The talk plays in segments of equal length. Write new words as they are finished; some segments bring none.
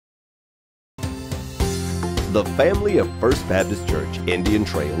The family of First Baptist Church Indian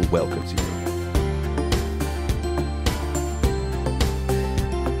Trail welcomes you.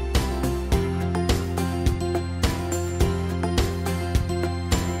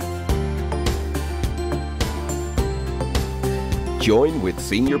 Join with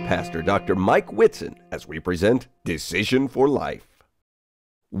Senior Pastor Dr. Mike Whitson as we present Decision for Life.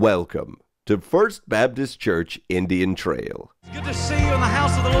 Welcome to First Baptist Church Indian Trail. It's good to see you in the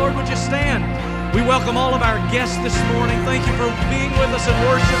house of the Lord. Would you stand? We welcome all of our guests this morning. Thank you for being with us in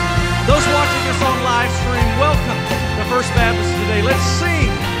worship. Those watching us on live stream, welcome to First Baptist today. Let's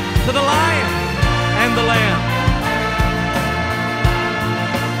sing to the Lion and the Lamb.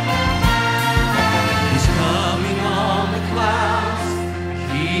 He's coming on the clouds.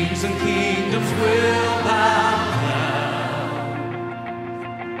 Kings and kingdoms will bow down.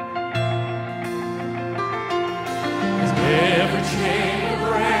 As every chain will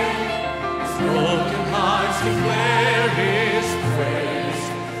break, broken hearts declare His praise.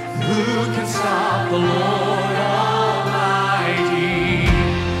 Who can stop the Lord Almighty?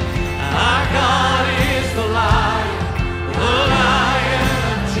 Our God is the Lion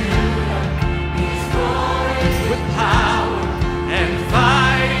of Judah. He's roaring with power and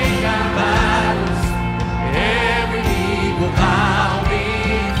fighting our battles. Every knee will bow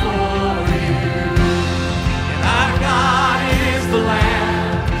before you. And our God is the Lamb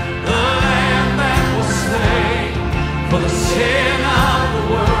that was slain for the sin of the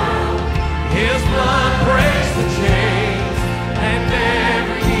world. His blood prays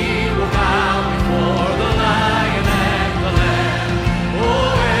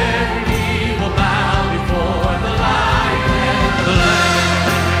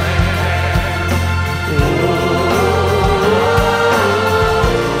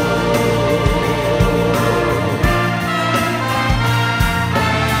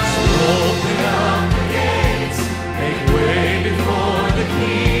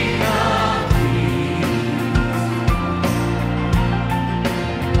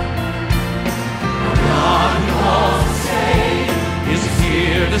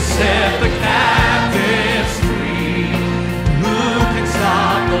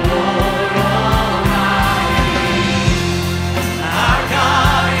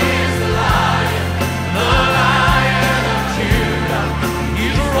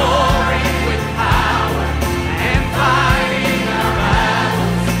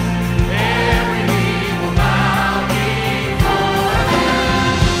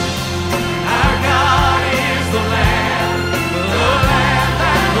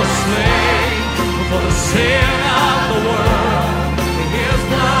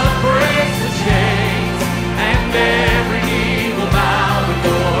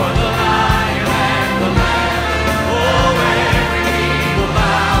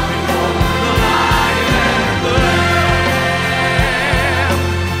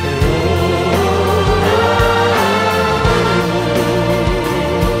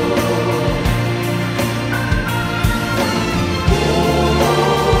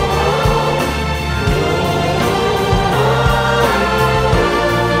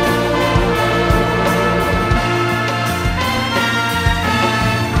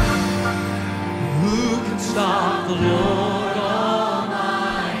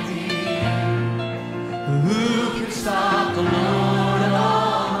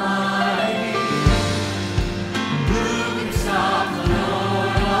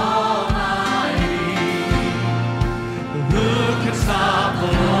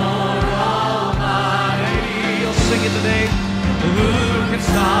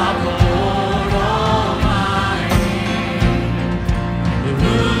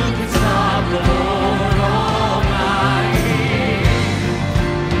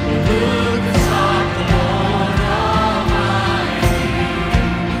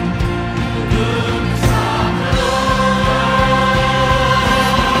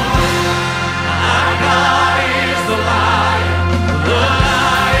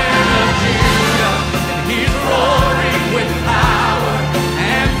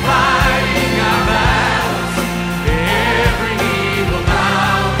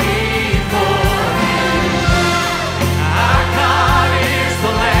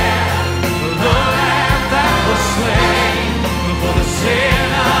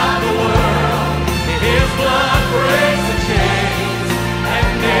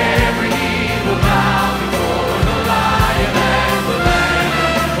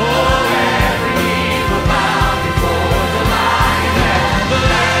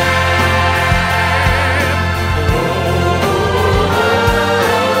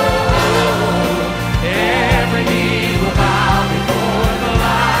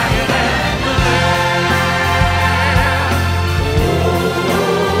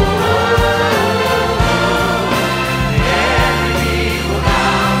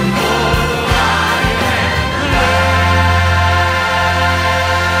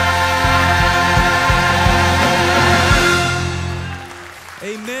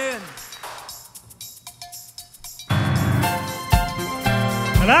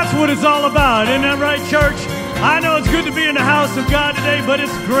it's all about. Isn't that right, church? I know it's good to be in the house of God today, but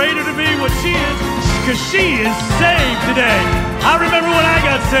it's greater to be what she is, because she is saved today. I remember when I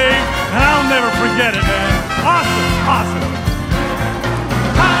got saved, and I'll never forget it, man. Awesome, awesome.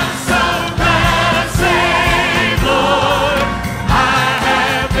 I'm so glad I'm saved, Lord. I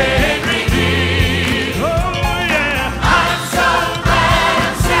have been redeemed. Oh, yeah. I'm so glad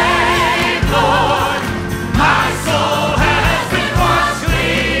I'm saved, Lord. My soul has been washed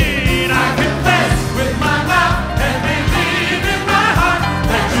clean. I confess with my mouth and believe in my heart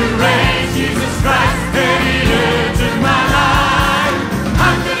that you raised Jesus Christ and He entered my life.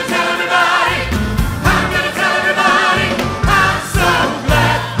 I'm gonna tell everybody, I'm gonna tell everybody, I'm so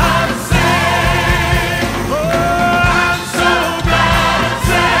glad I'm saved. Oh, I'm so glad I'm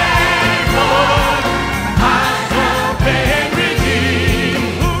saved, Lord. My soul been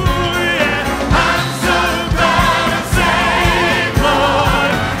redeemed. Oh, yeah. I'm so glad I'm saved,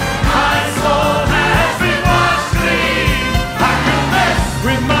 Lord. My soul has been washed clean. I confess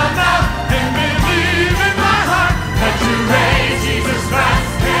with my mouth and believe in my heart that you raised Jesus Christ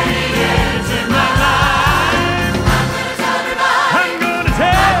and He entered my life. I'm gonna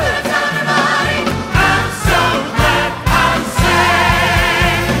tell everybody, I'm so glad I'm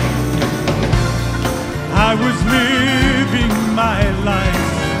saved. I was living my life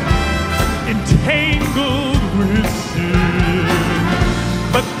entangled with sin,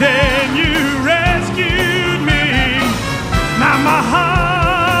 but then you rescued me. Now my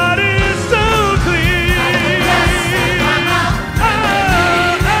heart is so clean.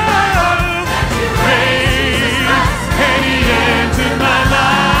 And He entered my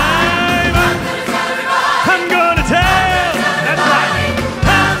life. I'm gonna tell, that's right.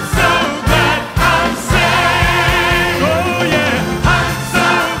 I'm so glad I'm saved.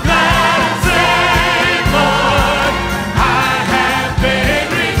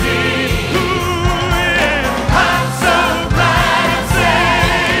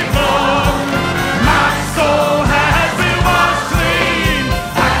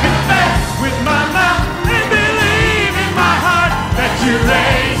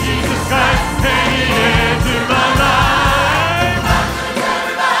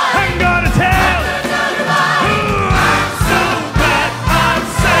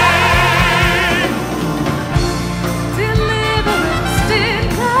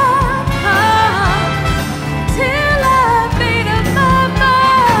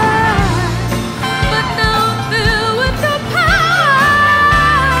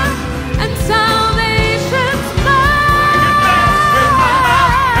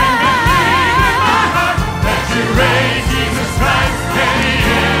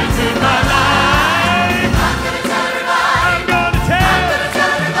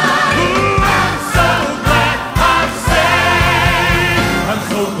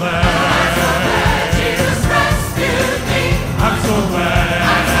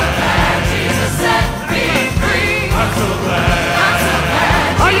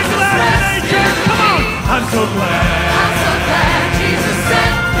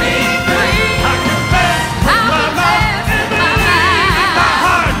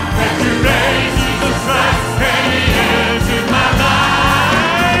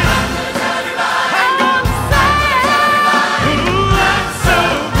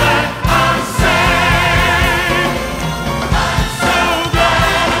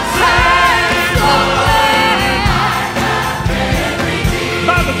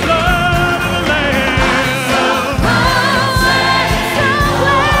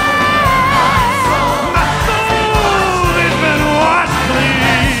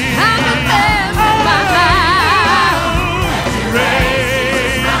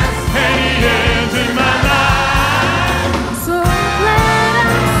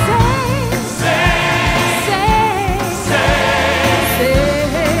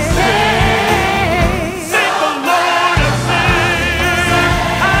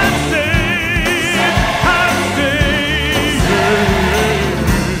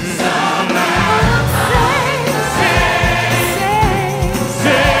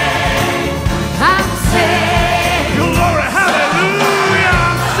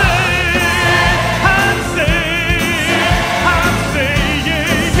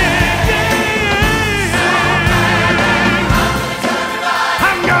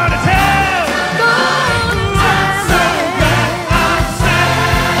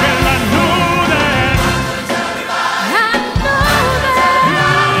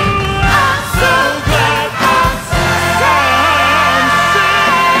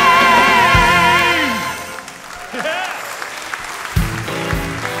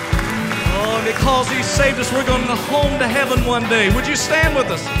 saved us, we're going to home to heaven one day. Would you stand with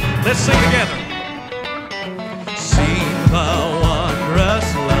us? Let's sing together. Sing the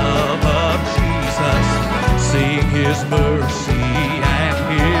wondrous love of Jesus. Sing His mercy and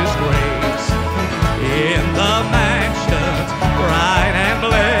His grace. In the mansions bright and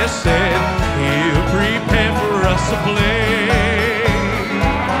blessed, He'll prepare for us a place.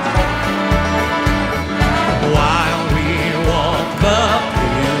 While we walk the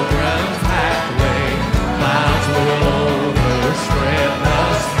pilgrim's pathway, clouds will overspread the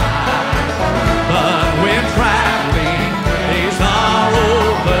sky. But when traveling days are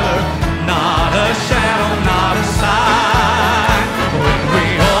over, not a shadow, not a sign. When we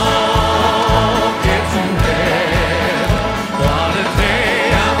all get to heaven, what a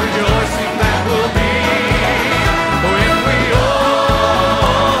day of rejoicing that will be. When we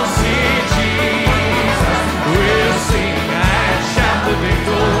all see Jesus, we'll sing and shout the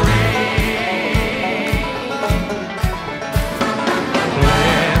victory.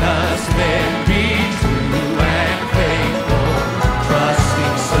 Let us then be true and faithful,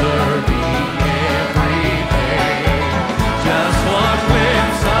 trusting, serving every day. Just one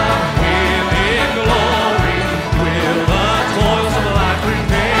glimpse of Him in glory will the toils of life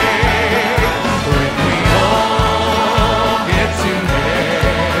repay. When we all get to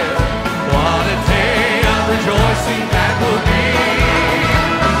heaven, what a day of rejoicing that will be.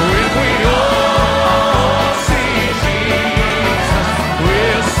 When we all see Jesus,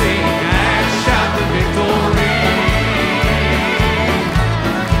 we'll sing and shout the victory.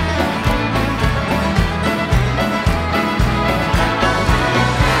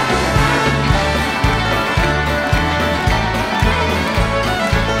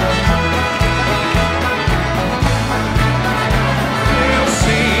 We'll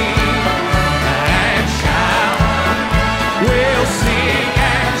sing and shout. We'll sing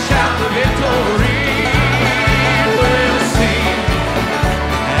and shout the victory. We'll sing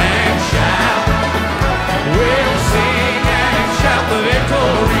and shout. We'll sing and shout the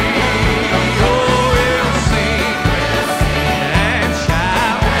victory. Oh, we'll sing and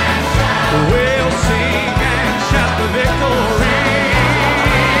shout. We'll sing and shout the victory.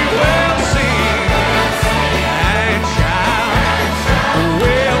 We'll sing and shout.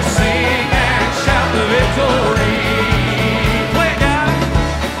 We'll sing and shout the victory. Play it, guys.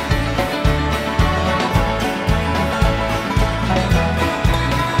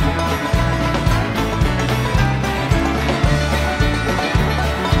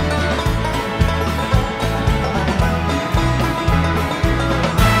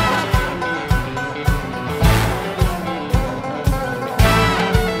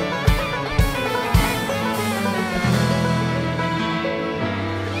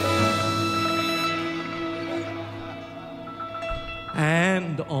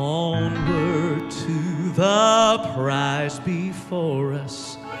 And onward to the prize before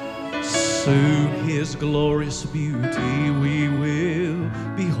us. Soon His glorious beauty we will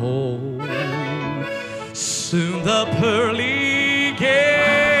behold. Soon the pearly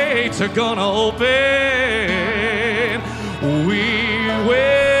gates are gonna open. We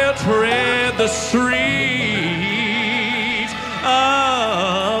will tread the streets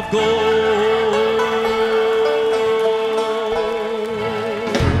of gold.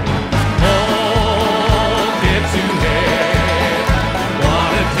 All get to heaven,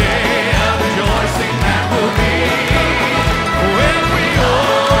 what a day of rejoicing that will be. When we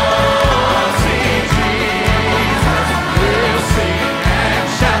all see Jesus, we'll sing and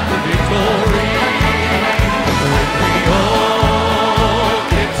shout the victory. When we all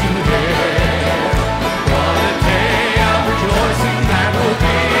get to heaven, what a day of rejoicing that will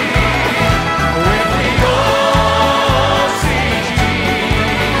be. When we all see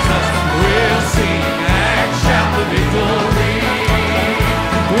Jesus, we'll sing and shout the victory.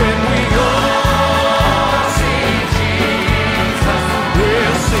 When we all see Jesus,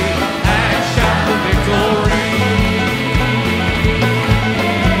 we'll sing and shout the victory.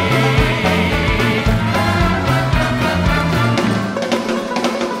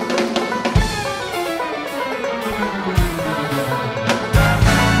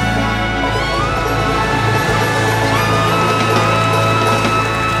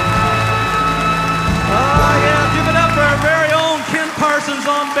 Oh, yeah, give it up for our very own Ken Parsons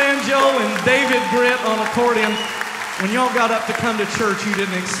on banjo and David Britt on accordion. When y'all got up to come to church, you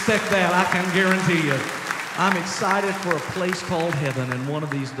didn't expect that, I can guarantee you. I'm excited for a place called heaven, and one of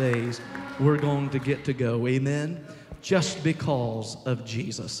these days we're going to get to go. Amen? Just because of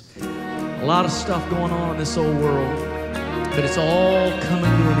Jesus. A lot of stuff going on in this old world, but it's all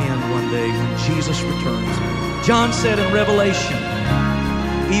coming to an end one day when Jesus returns. John said in Revelation,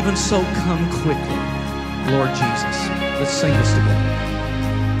 even so come quickly. Lord Jesus. Let's sing this together.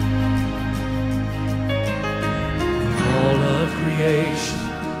 All of creation,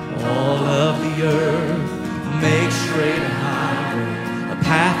 all of the earth, make straight a highway, a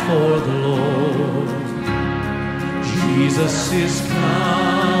path for the Lord. Jesus is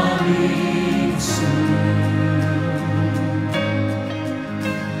coming soon.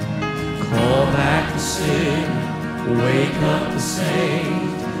 Call back the sinner, wake up the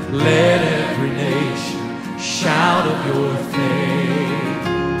saint, let every nation shout of your faith.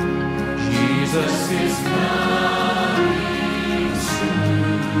 Jesus is coming soon.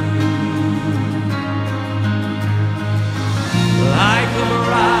 Like a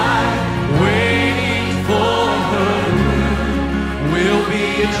bride waiting for her groom, will be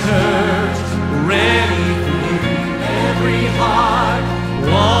a church ready for you. Every heart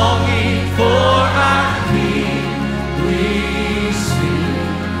longing for our King, we sing,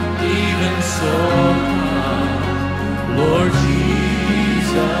 even so come, Lord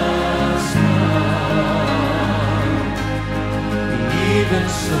Jesus, come. Even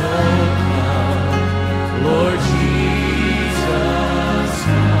so come, Lord Jesus,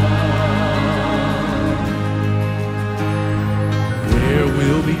 come. There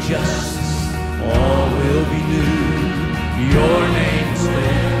will be justice, all will be new. Your name is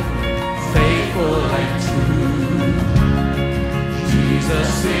there, faithful and true.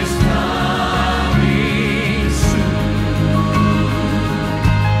 Jesus is coming soon.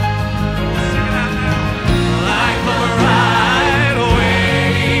 Sing it out now. Like a bride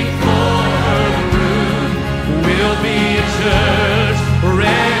waiting for her groom, will be a church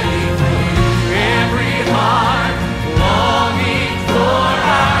ready for you. Every heart longing for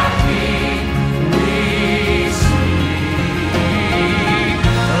our King, we sing.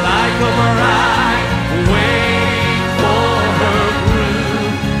 Like a bride waiting for her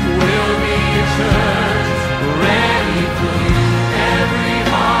groom, will be a church ready for you. Every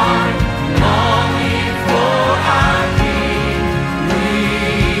heart longing for our King, we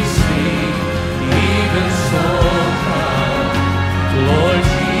sing. Even so come, Lord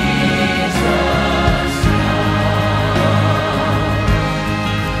Jesus, come.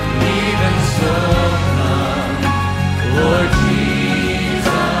 Even so come, Lord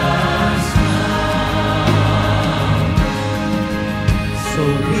Jesus, come. So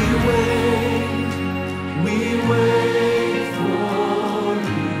we wait for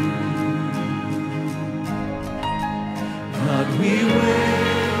you. God, we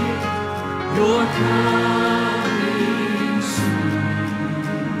wait, you're coming soon.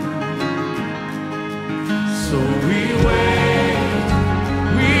 So we wait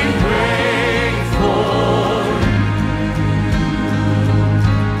for you.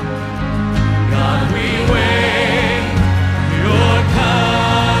 God, we wait, you're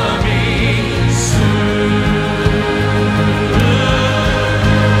coming soon.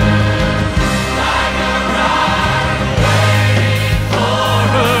 Like a bride waiting for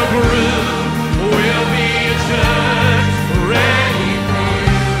her groom, will be a church ready for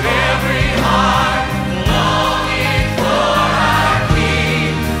you. Every heart longing for our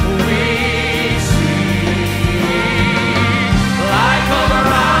King, we sing. Like a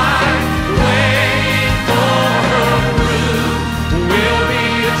bride waiting for her groom, will be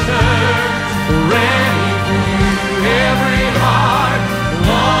a church ready for you. Every heart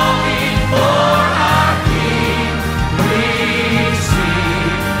longing for our King, we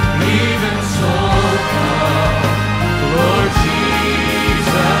sing. Even so come, Lord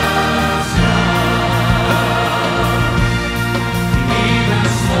Jesus, come. Even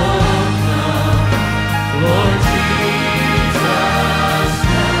so come, Lord Jesus,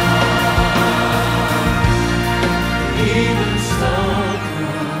 come. Even so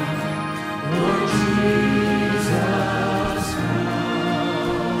come, Lord Jesus, come.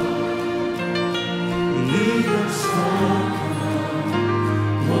 Even so come,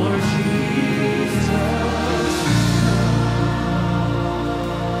 Lord Jesus, come.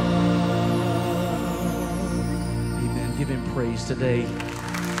 Amen. Give him praise today.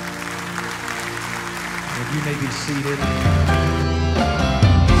 And you may be seated.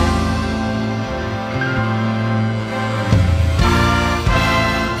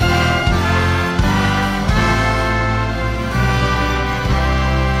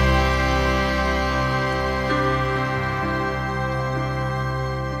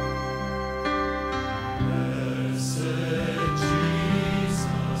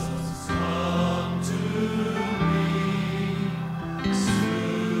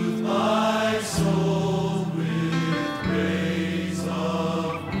 Soothe my soul with praise.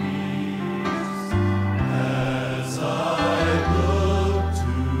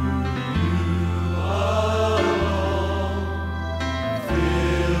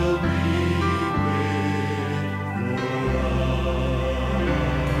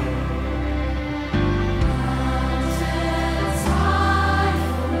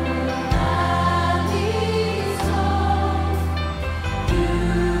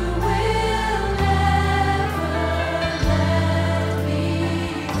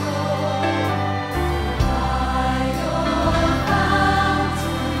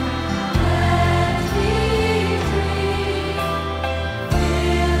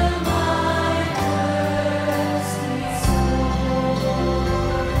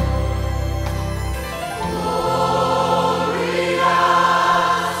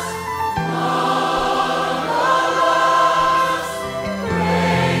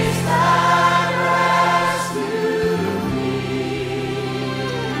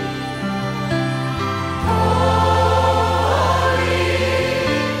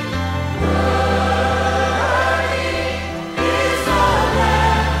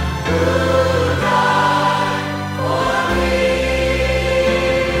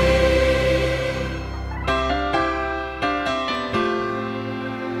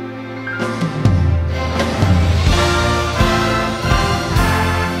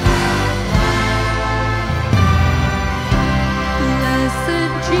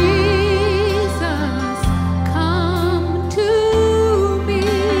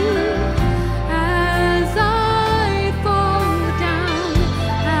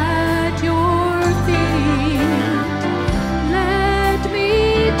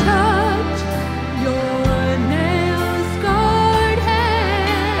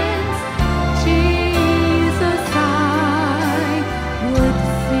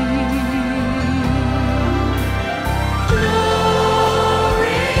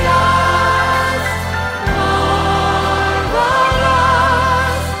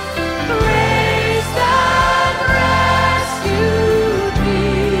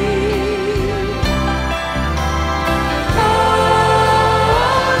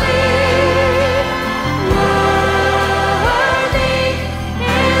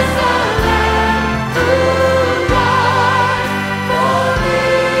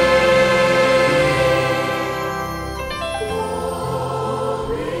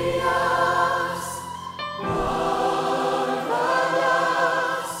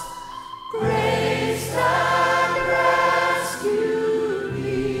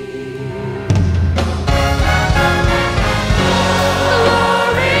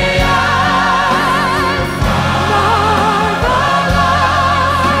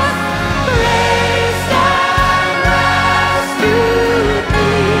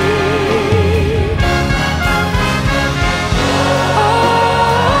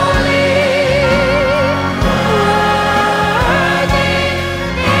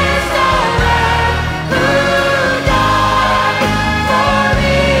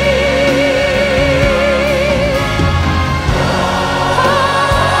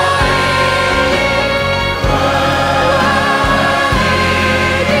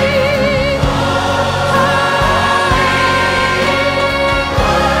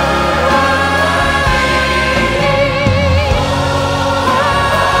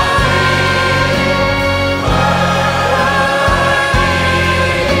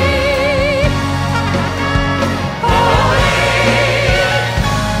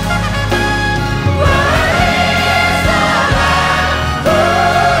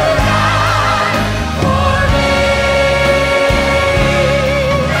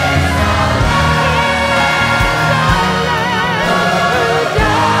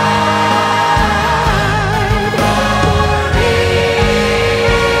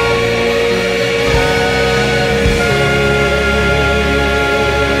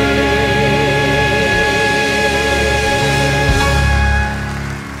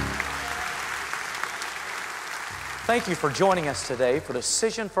 for joining us today for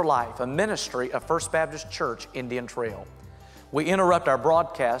Decision for Life, a ministry of First Baptist Church, Indian Trail. We interrupt our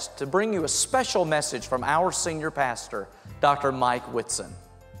broadcast to bring you a special message from our senior pastor, Dr. Mike Whitson.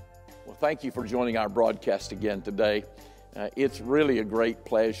 Well, thank you for joining our broadcast again today. It's really a great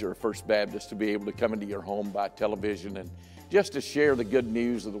pleasure, First Baptist, to be able to come into your home by television and just to share the good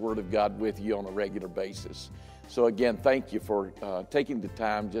news of the Word of God with you on a regular basis. So again, thank you for taking the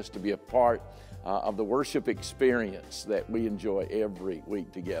time just to be a part of the worship experience that we enjoy every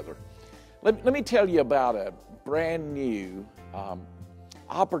week together. Let me tell you about a brand new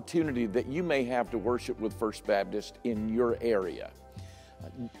opportunity that you may have to worship with First Baptist in your area.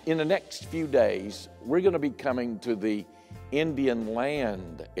 In the next few days, we're going to be coming to the Indian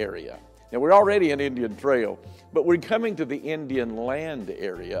Land area. Now, we're already in Indian Trail, but we're coming to the Indian Land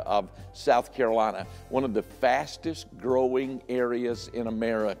area of South Carolina, one of the fastest growing areas in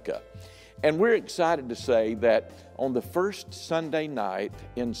America. And we're excited to say that on the first Sunday night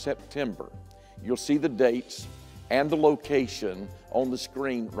in September, you'll see the dates and the location on the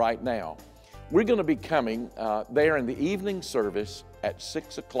screen right now. We're going to be coming there in the evening service at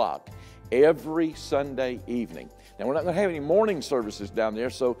 6 o'clock every Sunday evening. Now, we're not going to have any morning services down there,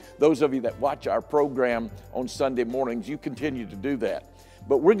 so those of you that watch our program on Sunday mornings, you continue to do that.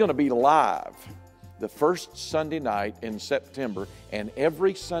 But we're going to be live the first Sunday night in September, and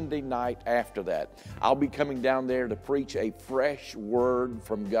every Sunday night after that. I'll be coming down there to preach a fresh word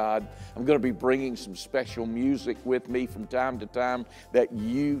from God. I'm going to be bringing some special music with me from time to time that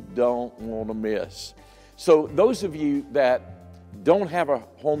you don't want to miss. So those of you that don't have a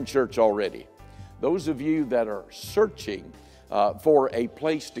home church already, those of you that are searching for a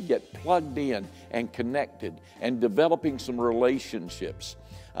place to get plugged in and connected and developing some relationships,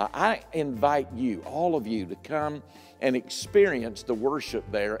 I invite you, all of you, to come and experience the worship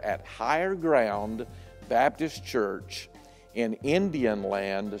there at Higher Ground Baptist Church in Indian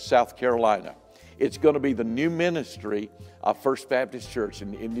Land, South Carolina. It's going to be the new ministry of First Baptist Church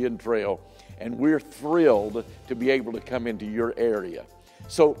in Indian Trail, and we're thrilled to be able to come into your area.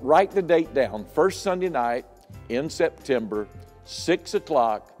 So write the date down, first Sunday night in September, 6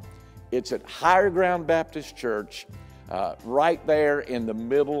 o'clock. It's at Higher Ground Baptist Church, right there in the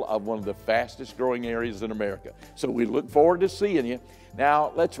middle of one of the fastest growing areas in America. So we look forward to seeing you.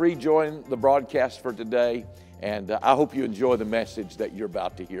 Now, let's rejoin the broadcast for today, and I hope you enjoy the message that you're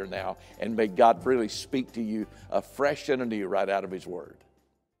about to hear now, and may God really speak to you afresh and anew right out of His Word.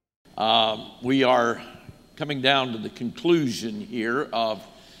 We are coming down to the conclusion here of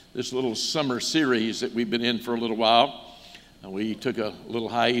this little summer series that we've been in for a little while. We took a little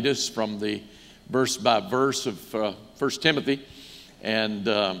hiatus from the verse by verse of 1 Timothy, and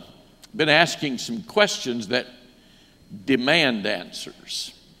been asking some questions that demand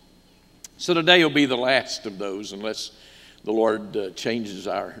answers. So today will be the last of those, unless the Lord changes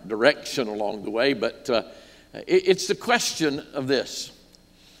our direction along the way. But it's the question of this: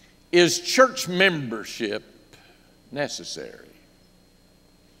 is church membership necessary?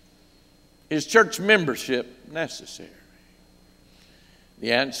 Is church membership necessary?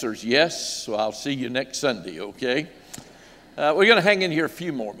 The answer is yes, so I'll see you next Sunday, okay? We're going to hang in here a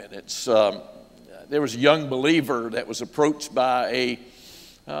few more minutes. There was a young believer that was approached by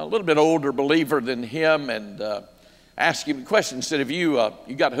a little bit older believer than him, and asked him a question. Said, have you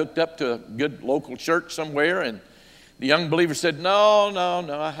got hooked up to a good local church somewhere? And the young believer said, no,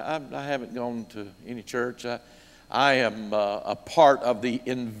 I haven't gone to any church. I am a part of the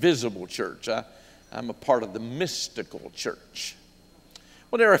invisible church. I'm a part of the mystical church.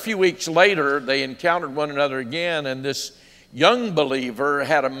 Well, there a few weeks later, they encountered one another again, and this young believer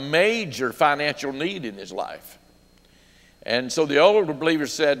had a major financial need in his life. And so the older believer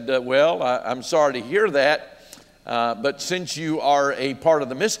said, well, I'm sorry to hear that, but since you are a part of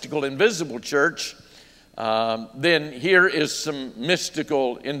the mystical invisible church, then here is some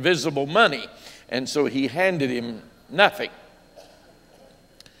mystical invisible money. And so he handed him nothing.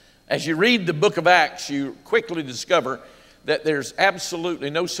 As you read the book of Acts, you quickly discover that there's absolutely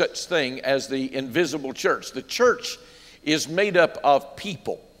no such thing as the invisible church. The church is made up of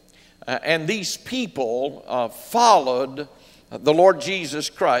people. And these people followed the Lord Jesus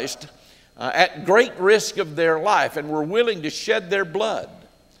Christ at great risk of their life, and were willing to shed their blood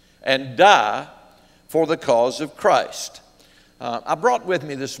and die for the cause of Christ. I brought with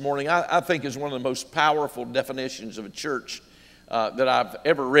me this morning, I think is one of the most powerful definitions of a church that I've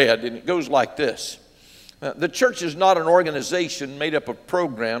ever read, and it goes like this. The church is not an organization made up of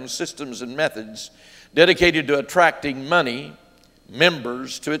programs, systems, and methods dedicated to attracting money,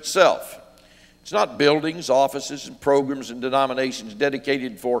 members to itself. It's not buildings, offices, and programs and denominations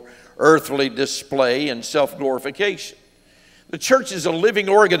dedicated for earthly display and self-glorification. The church is a living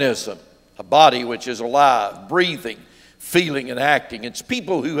organism, a body which is alive, breathing, feeling, and acting. It's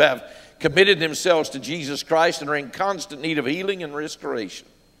people who have committed themselves to Jesus Christ and are in constant need of healing and restoration.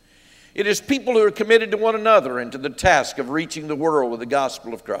 It is people who are committed to one another and to the task of reaching the world with the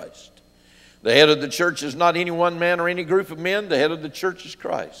gospel of Christ. The head of the church is not any one man or any group of men. The head of the church is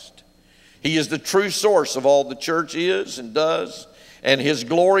Christ. He is the true source of all the church is and does, and his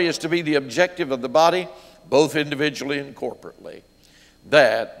glory is to be the objective of the body, both individually and corporately.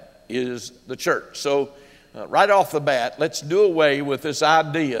 That is the church. So right off the bat, let's do away with this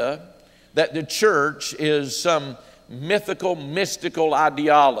idea that the church is some mythical, mystical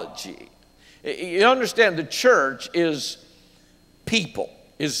ideology. You understand, the church is people.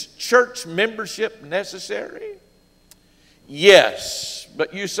 Is church membership necessary? Yes,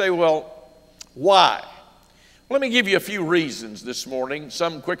 but you say, well, why? Let me give you a few reasons this morning,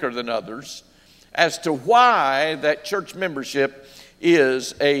 some quicker than others, as to why that church membership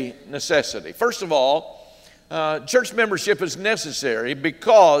is a necessity. First of all, church membership is necessary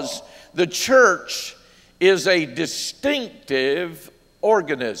because the church is a distinctive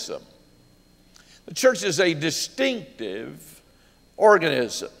organism. The church is a distinctive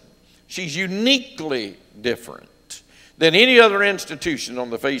organism. She's uniquely different than any other institution on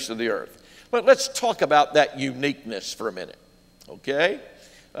the face of the earth. But let's talk about that uniqueness for a minute, okay?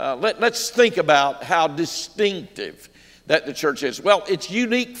 Let's think about how distinctive that the church is. Well, it's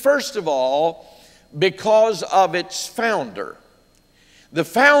unique, first of all, because of its founder. The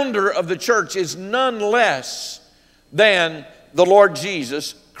founder of the church is none less than the Lord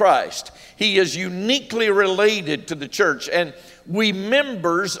Jesus Christ. He is uniquely related to the church, and we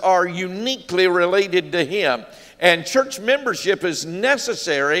members are uniquely related to him. And church membership is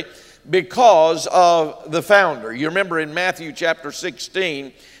necessary because of the founder. You remember in Matthew chapter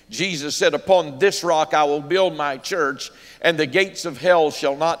 16, Jesus said, "Upon this rock I will build my church, and the gates of hell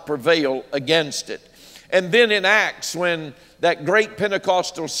shall not prevail against it." And then in Acts, when that great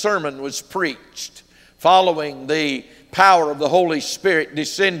Pentecostal sermon was preached, following the power of the Holy Spirit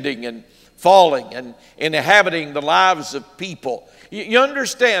descending and falling and inhabiting the lives of people, you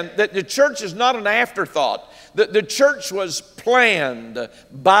understand that the church is not an afterthought. The church was planned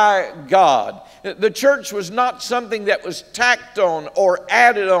by God. The church was not something that was tacked on or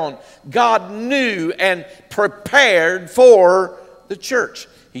added on. God knew and prepared for the church.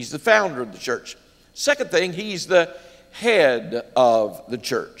 He's the founder of the church. Second thing, he's the head of the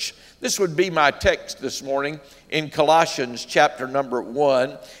church. This would be my text this morning in Colossians chapter number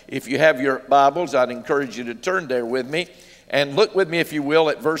 1. If you have your Bibles, I'd encourage you to turn there with me and look with me, if you will,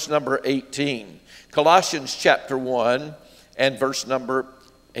 at verse number 18. Colossians chapter 1 and verse number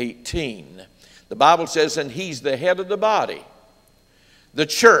 18. The Bible says, "And he's the head of the body, the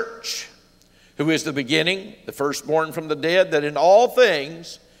church, who is the beginning, the firstborn from the dead, that in all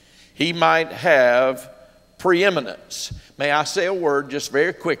things he might have preeminence." May I say a word just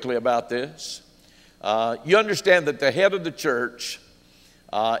very quickly about this? You understand that the head of the church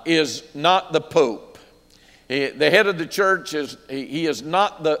is not the Pope. The head of the church he is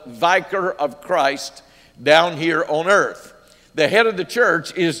not the vicar of Christ down here on earth. The head of the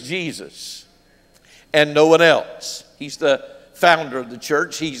church is Jesus and no one else. He's the founder of the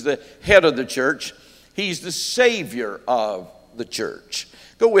church. He's the head of the church. He's the Savior of the church.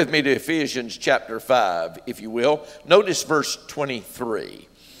 Go with me to Ephesians chapter 5, if you will. Notice verse 23.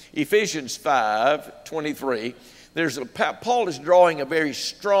 Ephesians 5:23. Paul is drawing a very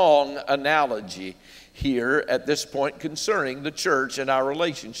strong analogy here at this point concerning the church and our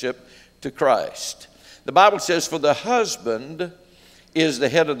relationship to Christ. The Bible says, "For the husband is the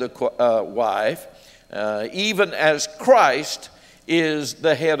head of the wife, even as Christ is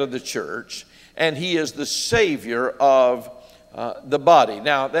the head of the church, and he is the Savior of the body."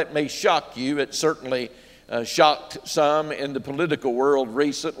 Now, that may shock you. It certainly shocked some in the political world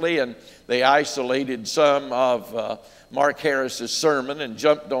recently, and they isolated some of Mark Harris's sermon and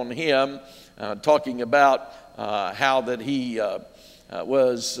jumped on him, talking about how that he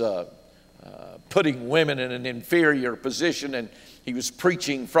was putting women in an inferior position, and he was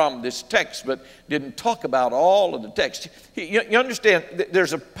preaching from this text, but didn't talk about all of the text. You understand,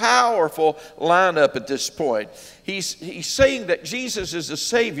 there's a powerful lineup at this point. He's saying that Jesus is the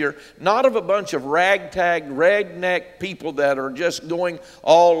Savior, not of a bunch of ragtag, redneck people that are just going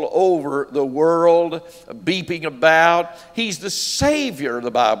all over the world, beeping about. He's the Savior,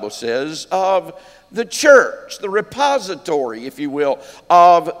 the Bible says, of the church, the repository, if you will,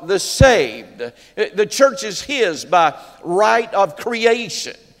 of the saved. The church is his by right of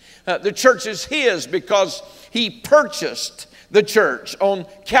creation. The church is his because he purchased the church on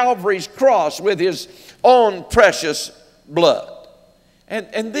Calvary's cross with his own precious blood.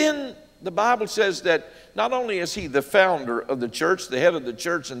 And then the Bible says that not only is he the founder of the church, the head of the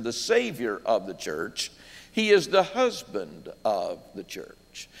church, and the Savior of the church, he is the husband of the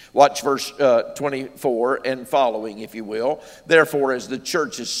church. Watch verse 24 and following, if you will. Therefore, as the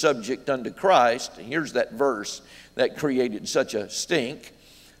church is subject unto Christ, and here's that verse that created such a stink,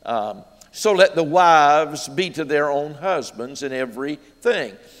 so let the wives be to their own husbands in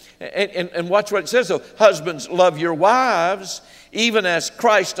everything. And watch what it says, though. Husbands, love your wives, even as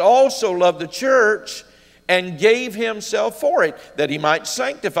Christ also loved the church and gave himself for it, that he might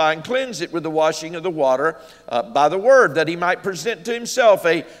sanctify and cleanse it with the washing of the water by the word, that he might present to himself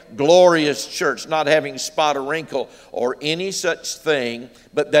a glorious church, not having spot or wrinkle or any such thing,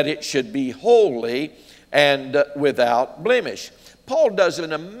 but that it should be holy and without blemish. Paul does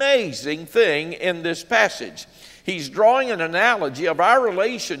an amazing thing in this passage. He's drawing an analogy of our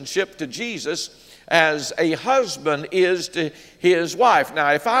relationship to Jesus as a husband is to his wife.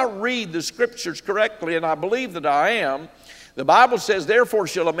 Now, if I read the scriptures correctly, and I believe that I am, the Bible says, therefore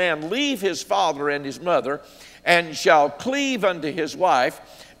shall a man leave his father and his mother, and shall cleave unto his wife,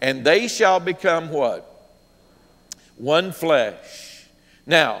 and they shall become what? One flesh.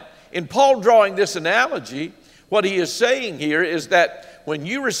 Now, in Paul drawing this analogy, what he is saying here is that when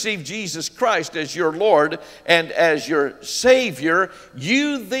you receive Jesus Christ as your Lord and as your Savior,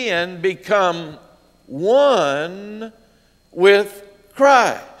 you then become one with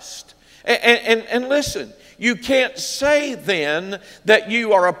Christ. And listen, you can't say then that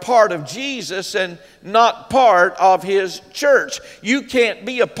you are a part of Jesus and not part of his church. You can't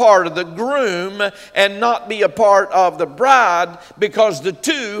be a part of the groom and not be a part of the bride, because the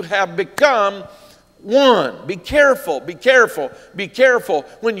two have become one. Be careful, be careful, be careful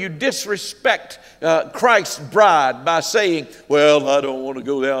when you disrespect Christ's bride by saying, well, I don't want to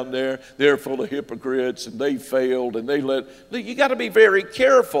go down there. They're full of hypocrites and they failed and they let... You got to be very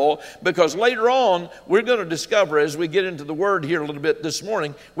careful, because later on we're going to discover, as we get into the word here a little bit this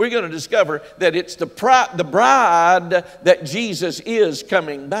morning, we're going to discover that it's the bride that Jesus is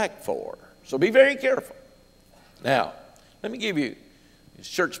coming back for. So be very careful. Now, let me give you... Is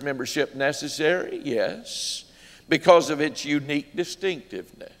church membership necessary? Yes, because of its unique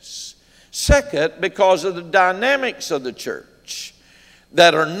distinctiveness. Second, because of the dynamics of the church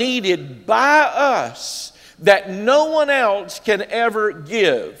that are needed by us that no one else can ever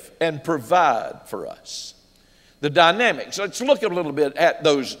give and provide for us. The dynamics. Let's look a little bit at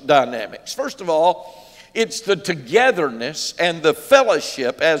those dynamics. First of all, it's the togetherness and the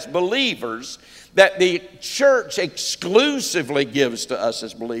fellowship as believers that the church exclusively gives to us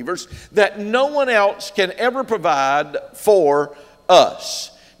as believers that no one else can ever provide for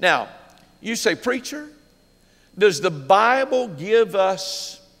us. Now, you say, preacher, does the Bible give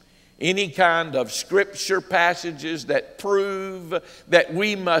us any kind of scripture passages that prove that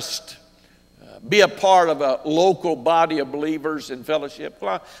we must be a part of a local body of believers in fellowship?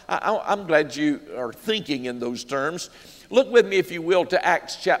 Well, I'm glad you are thinking in those terms. Look with me, if you will, to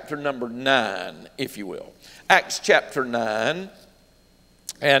Acts chapter number 9, if you will. Acts chapter 9.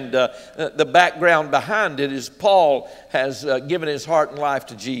 And the background behind it is Paul has given his heart and life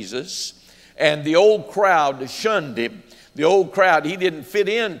to Jesus. And the old crowd shunned him. The old crowd, he didn't fit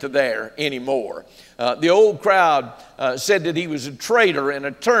into there anymore. The old crowd said that he was a traitor and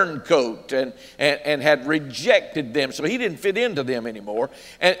a turncoat and had rejected them. So he didn't fit into them anymore.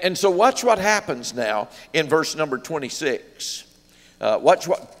 And so watch what happens now in verse number 26. Watch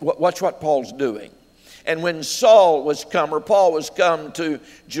what Paul's doing. And when Saul was come, or Paul was come to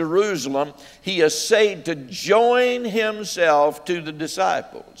Jerusalem, he essayed to join himself to the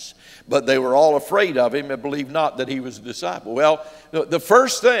disciples. But they were all afraid of him and believed not that he was a disciple. Well, the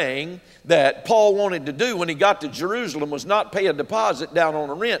first thing that Paul wanted to do when he got to Jerusalem was not pay a deposit down on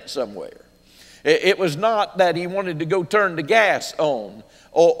a rent somewhere. It was not that he wanted to go turn the gas on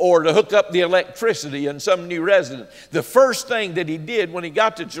or to hook up the electricity in some new residence. The first thing that he did when he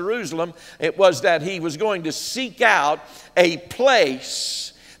got to Jerusalem, it was that he was going to seek out a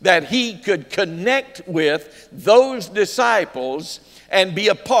place that he could connect with those disciples and be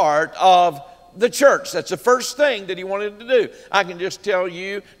a part of the church. That's the first thing that he wanted to do. I can just tell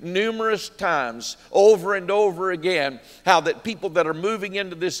you numerous times, over and over again, how that people that are moving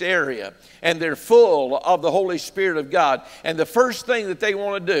into this area and they're full of the Holy Spirit of God, and the first thing that they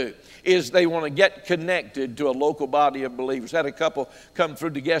want to do is they want to get connected to a local body of believers. I had a couple come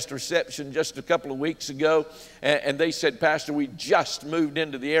through the guest reception just a couple of weeks ago, and they said, Pastor, we just moved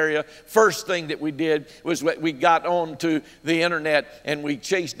into the area. First thing that we did was we got onto the internet and we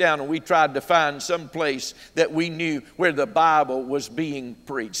chased down and we tried to find some place that we knew where the Bible was being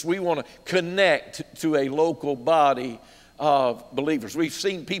preached. We want to connect to a local body of believers. We've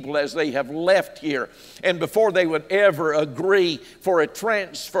seen people as they have left here, and before they would ever agree for a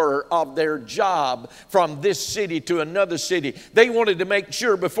transfer of their job from this city to another city, they wanted to make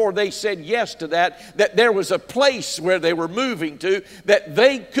sure before they said yes to that there was a place where they were moving to that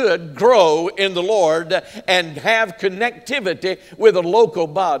they could grow in the Lord and have connectivity with a local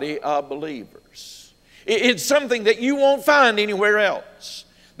body of believers. It's something that you won't find anywhere else,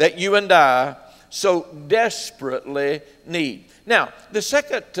 that you and I so desperately need. Now, the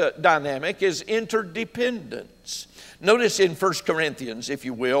second dynamic is interdependence. Notice in 1 Corinthians, if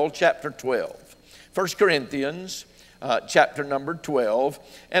you will, chapter 12. 1 Corinthians, chapter number 12,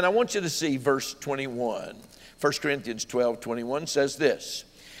 and I want you to see verse 21. 1 Corinthians 12:21 says this,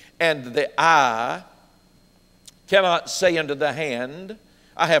 "And the eye cannot say unto the hand,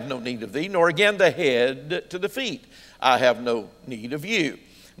 I have no need of thee, nor again the head to the feet, I have no need of you.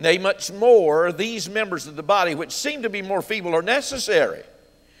 Nay, much more, these members of the body which seem to be more feeble are necessary.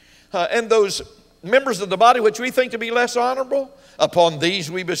 And those members of the body which we think to be less honorable, upon these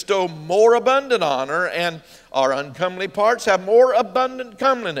we bestow more abundant honor, and our uncomely parts have more abundant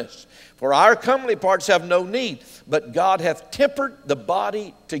comeliness. For our comely parts have no need, but God hath tempered the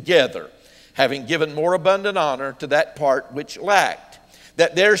body together, having given more abundant honor to that part which lacked,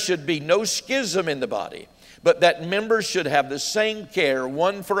 that there should be no schism in the body, but that members should have the same care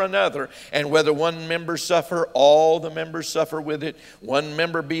one for another. And whether one member suffer, all the members suffer with it. One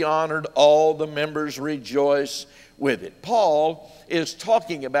member be honored, all the members rejoice with it." Paul is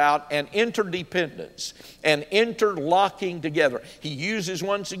talking about an interdependence, an interlocking together. He uses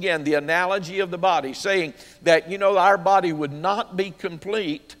once again the analogy of the body, saying that, our body would not be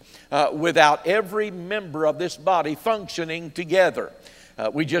complete without every member of this body functioning together.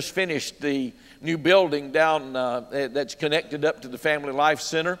 We just finished the new building down that's connected up to the Family Life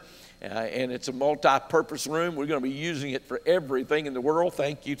Center, and it's a multi-purpose room. We're going to be using it for everything in the world.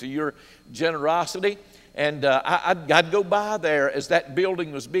 Thank you to your generosity. And I'd go by there as that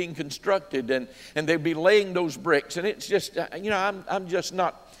building was being constructed, and they'd be laying those bricks. And it's just, I'm just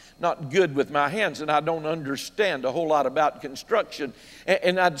not good with my hands, and I don't understand a whole lot about construction.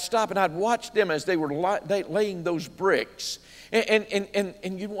 And I'd stop and I'd watch them as they were laying those bricks.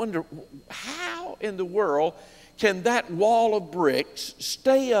 And you wonder, how in the world can that wall of bricks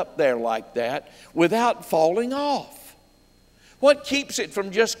stay up there like that without falling off? What keeps it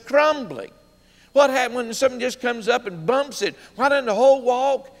from just crumbling? What happens when something just comes up and bumps it? Why doesn't the whole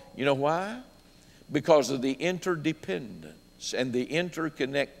wall? You know why? Because of the interdependence and the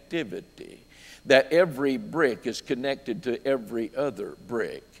interconnectivity, that every brick is connected to every other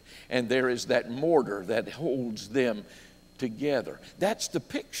brick. And there is that mortar that holds them together. That's the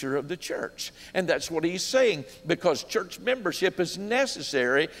picture of the church. And that's what he's saying, because church membership is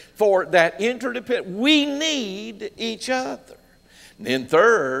necessary for that interdependence. We need each other. And then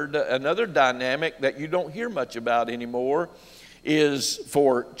third, another dynamic that you don't hear much about anymore is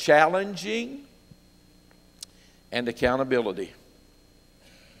for challenging and accountability.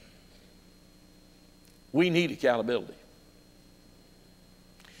 We need accountability.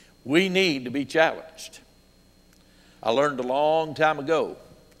 We need to be challenged. I learned a long time ago,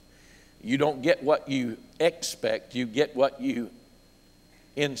 you don't get what you expect, you get what you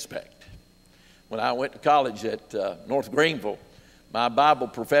inspect. When I went to college at North Greenville, my Bible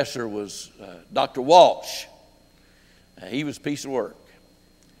professor was Dr. Walsh. He was a piece of work.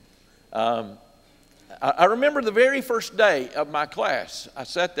 I remember the very first day of my class, I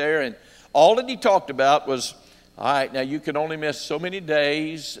sat there and all that he talked about was, all right, now you can only miss so many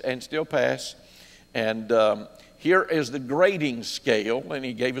days and still pass. And here is the grading scale, and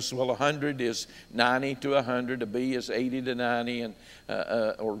he gave us, 100 is 90 to 100, a B is 80 to 90, and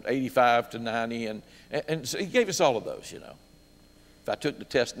or 85 to 90, and so he gave us all of those, If I took the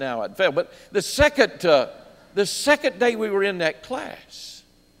test now, I'd fail. But the second day we were in that class,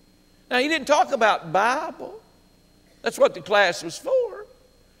 now he didn't talk about Bible. That's what the class was for.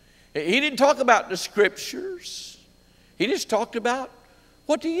 He didn't talk about the scriptures. He just talked about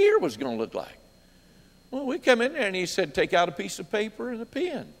what the year was going to look like. Well, we come in there and he said, take out a piece of paper and a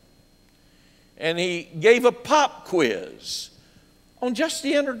pen. And he gave a pop quiz on just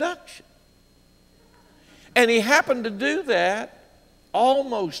the introduction. And he happened to do that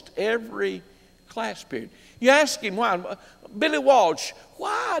almost every class period. You ask him why. Billy Walsh,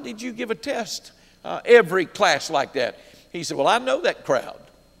 why did you give a test every class like that? He said, well, I know that crowd.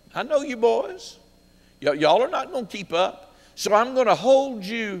 I know you boys. Y'all are not going to keep up. So I'm going to hold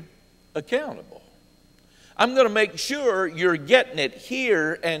you accountable. I'm going to make sure you're getting it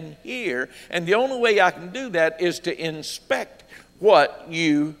here and here. And the only way I can do that is to inspect what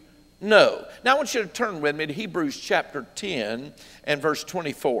you No. Now I want you to turn with me to Hebrews chapter 10 and verse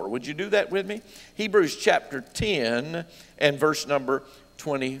 24. Would you do that with me? Hebrews chapter 10 and verse number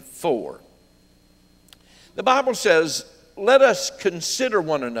 24. The Bible says, let us consider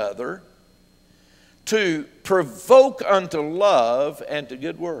one another to provoke unto love and to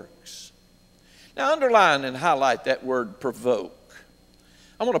good works. Now underline and highlight that word provoke.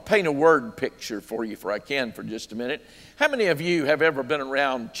 I want to paint a word picture for you, if I can, for just a minute. How many of you have ever been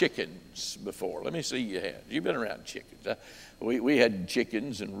around chickens before? Let me see your hands. You've been around chickens. We had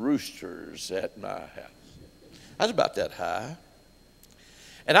chickens and roosters at my house. I was about that high.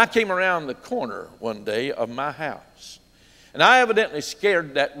 And I came around the corner one day of my house. And I evidently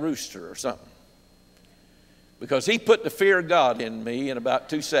scared that rooster or something. Because he put the fear of God in me in about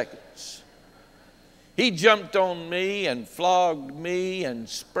 2 seconds. He jumped on me and flogged me and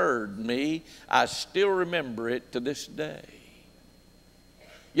spurred me. I still remember it to this day.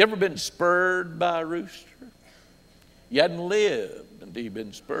 You ever been spurred by a rooster? You hadn't lived until you've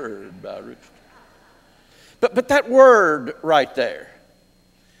been spurred by a rooster. But that word right there,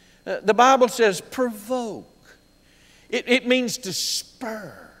 the Bible says provoke. It means to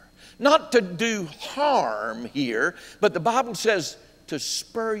spur. Not to do harm here, but the Bible says to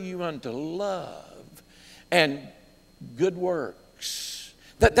spur you unto love and good works.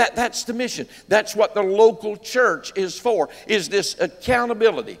 That's the mission. That's what the local church is for, is this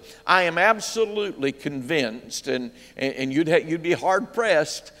accountability. I am absolutely convinced, and you'd be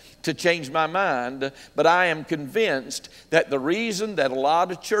hard-pressed to change my mind, but I am convinced that the reason that a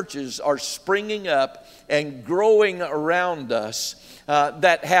lot of churches are springing up and growing around us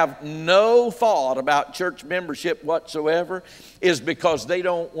that have no thought about church membership whatsoever is because they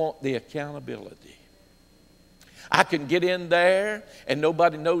don't want the accountability. I can get in there and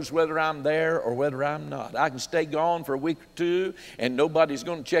nobody knows whether I'm there or whether I'm not. I can stay gone for a week or two and nobody's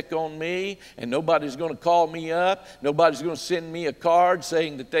going to check on me and nobody's going to call me up. Nobody's going to send me a card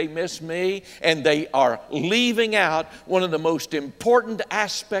saying that they miss me, and they are leaving out one of the most important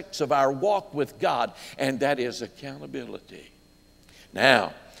aspects of our walk with God, and that is accountability.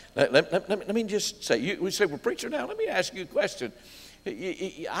 Now, let me just say, we say, well, preacher, now let me ask you a question.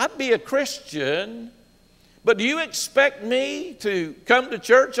 I'd be a Christian, but do you expect me to come to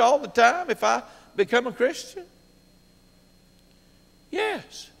church all the time if I become a Christian?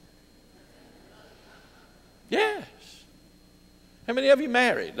 Yes. Yes. How many of you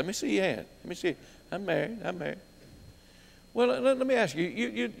married? Let me see your hand. Let me see. I'm married. Well, let me ask you.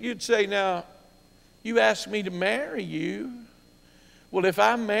 You'd say, now, you asked me to marry you. Well, if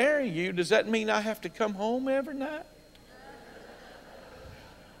I marry you, does that mean I have to come home every night?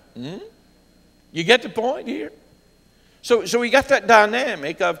 You get the point here? So we got that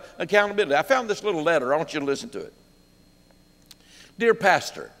dynamic of accountability. I found this little letter. I want you to listen to it. Dear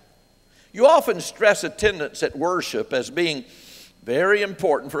Pastor, you often stress attendance at worship as being very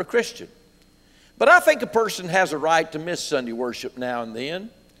important for a Christian. But I think a person has a right to miss Sunday worship now and then.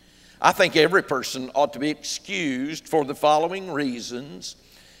 I think every person ought to be excused for the following reasons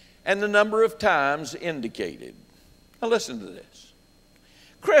and the number of times indicated. Now listen to this.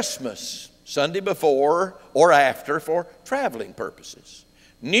 Christmas, Sunday before or after for traveling purposes.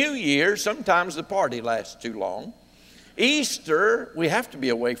 New Year, sometimes the party lasts too long. Easter, we have to be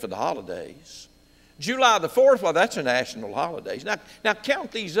away for the holidays. July the 4th, well, that's a national holiday. Now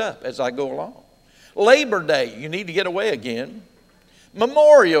count these up as I go along. Labor Day, you need to get away again.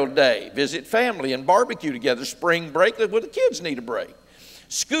 Memorial Day, visit family and barbecue together. Spring break, well, the kids need a break.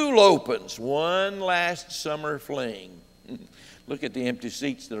 School opens, one last summer fling. Look at the empty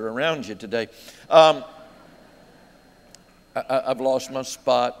seats that are around you today. I've lost my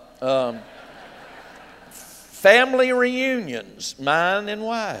spot. Family reunions, mine and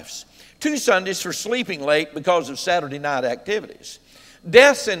wife's. 2 Sundays for sleeping late because of Saturday night activities.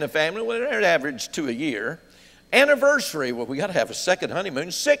 Deaths in the family, well, they're average 2 a year. Anniversary, well, we got to have a second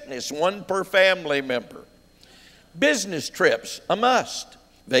honeymoon. Sickness, 1 per family member. Business trips, a must.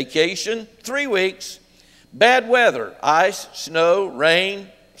 Vacation, 3 weeks. Bad weather, ice, snow, rain,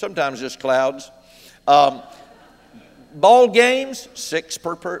 sometimes just clouds. Ball games, 6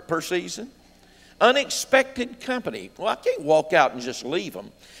 per season. Unexpected company, well, I can't walk out and just leave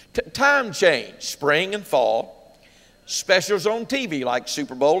them. Time change, spring and fall. Specials on TV like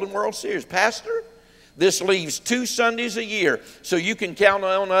Super Bowl and World Series. Pastor, this leaves 2 Sundays a year, so you can count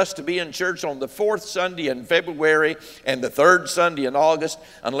on us to be in church on the 4th Sunday in February and the 3rd Sunday in August,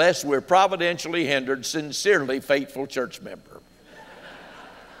 unless we're providentially hindered. Sincerely, faithful church member.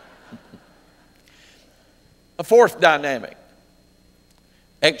 A fourth dynamic.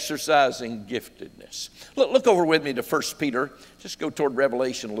 Exercising giftedness. Look over with me to 1 Peter. Just go toward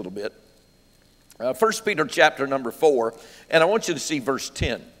Revelation a little bit. 1 Peter chapter number 4, and I want you to see verse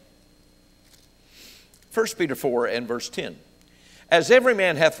 10. 1 Peter 4 and verse 10. As every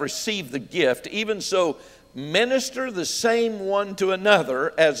man hath received the gift, even so minister the same one to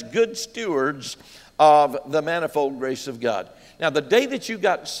another as good stewards of the manifold grace of God. Now, the day that you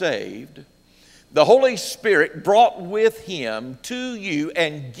got saved, the Holy Spirit brought with Him to you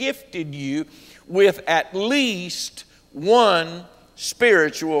and gifted you with at least one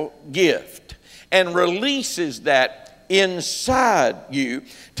spiritual gift, and releases that inside you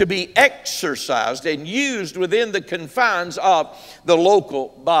to be exercised and used within the confines of the local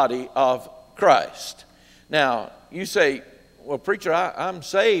body of Christ. Now, you say, well, preacher, I'm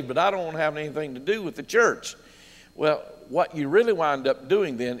saved, but I don't have anything to do with the church. Well, what you really wind up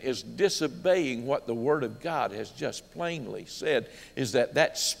doing then is disobeying what the Word of God has just plainly said, is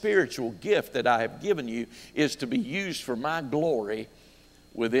that spiritual gift that I have given you is to be used for my glory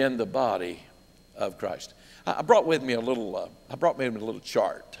within the body of Christ. I brought with me a little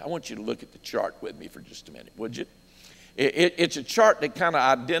chart. I want you to look at the chart with me for just a minute, would you? It's a chart that kind of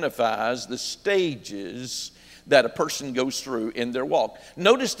identifies the stages that a person goes through in their walk.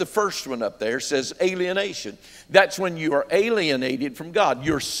 Notice the first one up there says alienation. That's when you are alienated from God.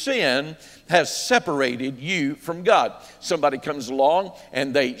 Your sin has separated you from God. Somebody comes along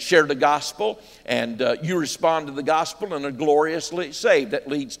and they share the gospel, and you respond to the gospel and are gloriously saved. That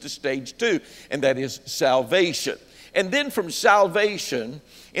leads to stage 2, and that is salvation. And then from salvation,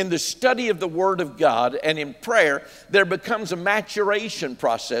 in the study of the Word of God and in prayer, there becomes a maturation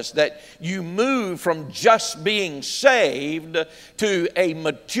process that you move from just being saved to a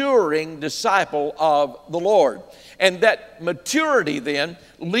maturing disciple of the Lord. And that maturity then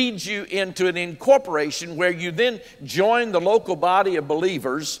leads you into an incorporation where you then join the local body of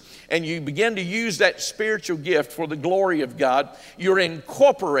believers and you begin to use that spiritual gift for the glory of God. You're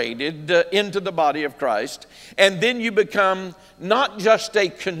incorporated into the body of Christ, and then you become not just a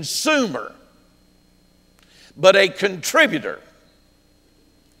consumer, but a contributor,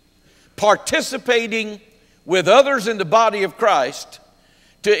 participating with others in the body of Christ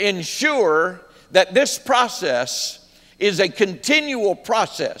to ensure that this process is a continual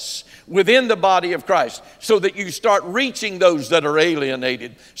process within the body of Christ, so that you start reaching those that are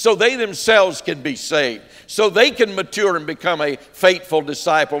alienated, so they themselves can be saved, so they can mature and become a faithful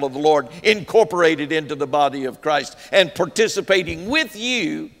disciple of the Lord, incorporated into the body of Christ and participating with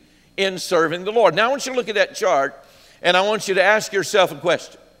you in serving the Lord. Now I want you to look at that chart, and I want you to ask yourself a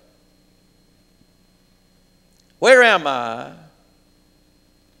question. Where am I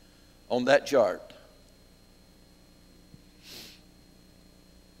on that chart?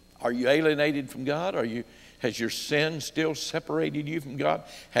 Are you alienated from God? Has your sin still separated you from God?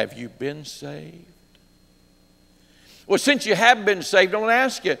 Have you been saved? Well, since you have been saved, I want to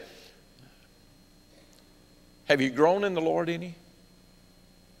ask you, have you grown in the Lord any?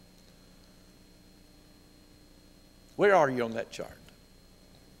 Where are you on that chart?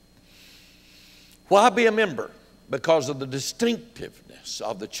 Why be a member? Because of the distinctiveness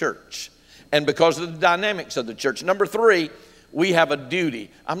of the church and because of the dynamics of the church. Number 3, we have a duty.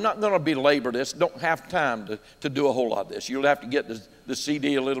 I'm not going to belabor this. Don't have time to do a whole lot of this. You'll have to get the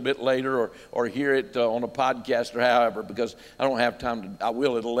CD a little bit later or hear it on a podcast or however, because I don't have time to. I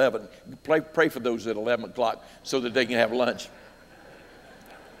will at 11. Pray for those at 11 o'clock so that they can have lunch.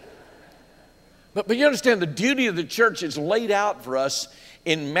 But you understand, the duty of the church is laid out for us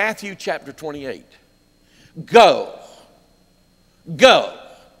in Matthew chapter 28. Go.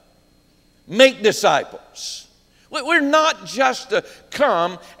 Make disciples. We're not just to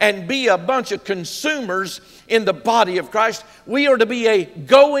come and be a bunch of consumers in the body of Christ. We are to be a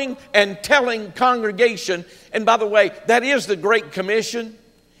going and telling congregation. And by the way, that is the Great Commission.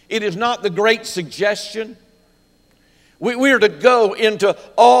 It is not the Great Suggestion. We are to go into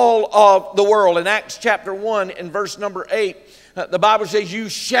all of the world. In Acts chapter 1 and verse number 8, the Bible says, you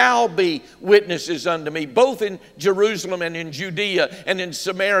shall be witnesses unto me, both in Jerusalem and in Judea and in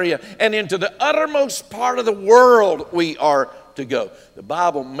Samaria and into the uttermost part of the world we are to go. The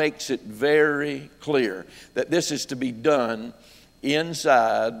Bible makes it very clear that this is to be done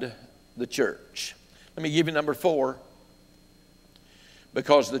inside the church. Let me give you number 4.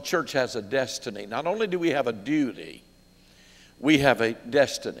 Because the church has a destiny. Not only do we have a duty, we have a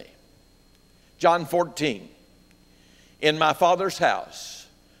destiny. John 14. In my Father's house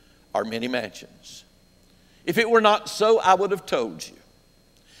are many mansions. If it were not so, I would have told you.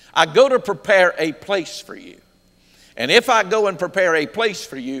 I go to prepare a place for you. And if I go and prepare a place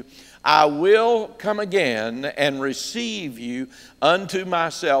for you, I will come again and receive you unto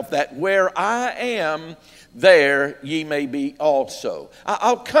myself, that where I am, there ye may be also.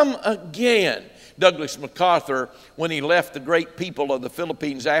 I'll come again. Douglas MacArthur, when he left the great people of the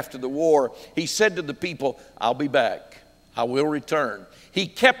Philippines after the war, he said to the people, I'll be back. I will return. He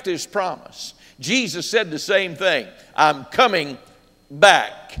kept his promise. Jesus said the same thing. I'm coming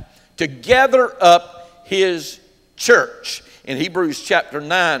back to gather up his church. In Hebrews chapter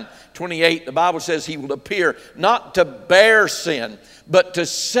 9:28, the Bible says he will appear not to bear sin, but to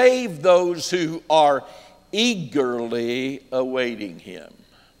save those who are eagerly awaiting him.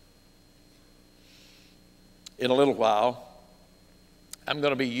 In a little while, I'm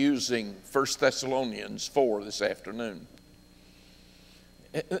going to be using 1 Thessalonians 4 this afternoon.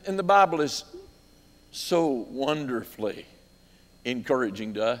 And the Bible is so wonderfully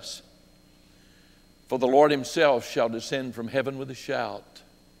encouraging to us. For the Lord himself shall descend from heaven with a shout,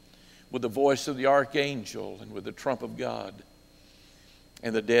 with the voice of the archangel, and with the trump of God.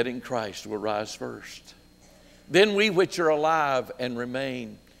 And the dead in Christ will rise first. Then we which are alive and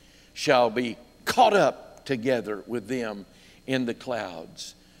remain shall be caught up together with them in the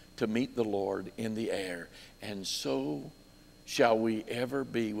clouds to meet the Lord in the air. And so shall we ever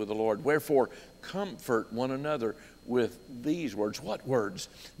be with the Lord. Wherefore, comfort one another with these words. What words?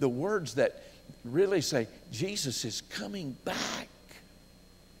 The words that really say, Jesus is coming back.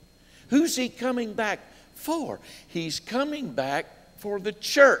 Who's he coming back for? He's coming back for the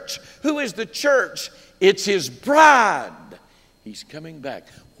church. Who is the church? It's his bride. He's coming back.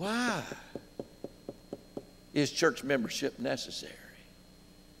 Why is church membership necessary?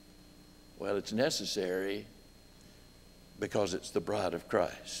 Well, it's necessary because it's the bride of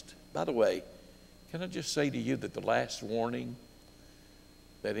Christ. By the way, can I just say to you that the last warning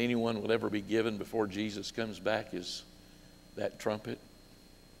that anyone will ever be given before Jesus comes back is that trumpet?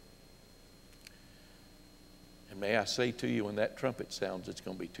 And may I say to you, when that trumpet sounds, it's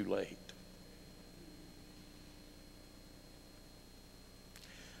going to be too late.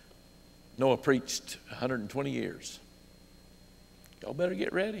 Noah preached 120 years. Y'all better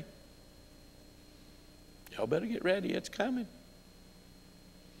get ready. Y'all better get ready. It's coming.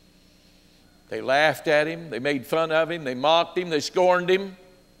 They laughed at him. They made fun of him. They mocked him. They scorned him.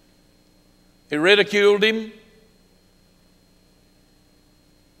 They ridiculed him.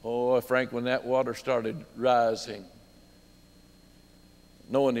 Oh, Frank, when that water started rising,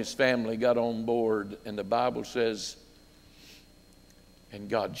 Noah and his family got on board, and the Bible says, and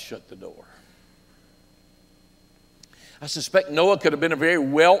God shut the door. I suspect Noah could have been a very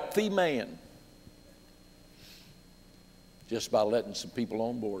wealthy man just by letting some people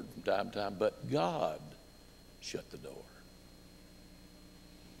on board from time to time, but God shut the door.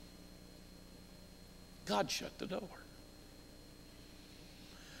 God shut the door.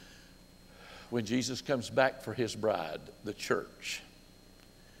 When Jesus comes back for his bride, the church,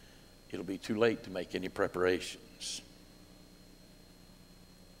 it'll be too late to make any preparations.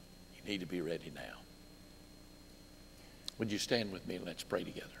 You need to be ready now. Would you stand with me and let's pray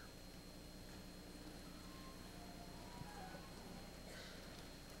together?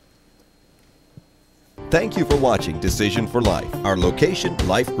 Thank you for watching Decision for Life. Our location,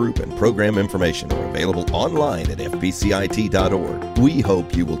 life group, and program information are available online at FBCIT.org. We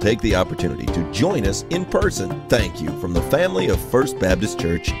hope you will take the opportunity to join us in person. Thank you from the family of First Baptist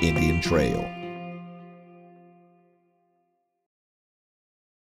Church, Indian Trail.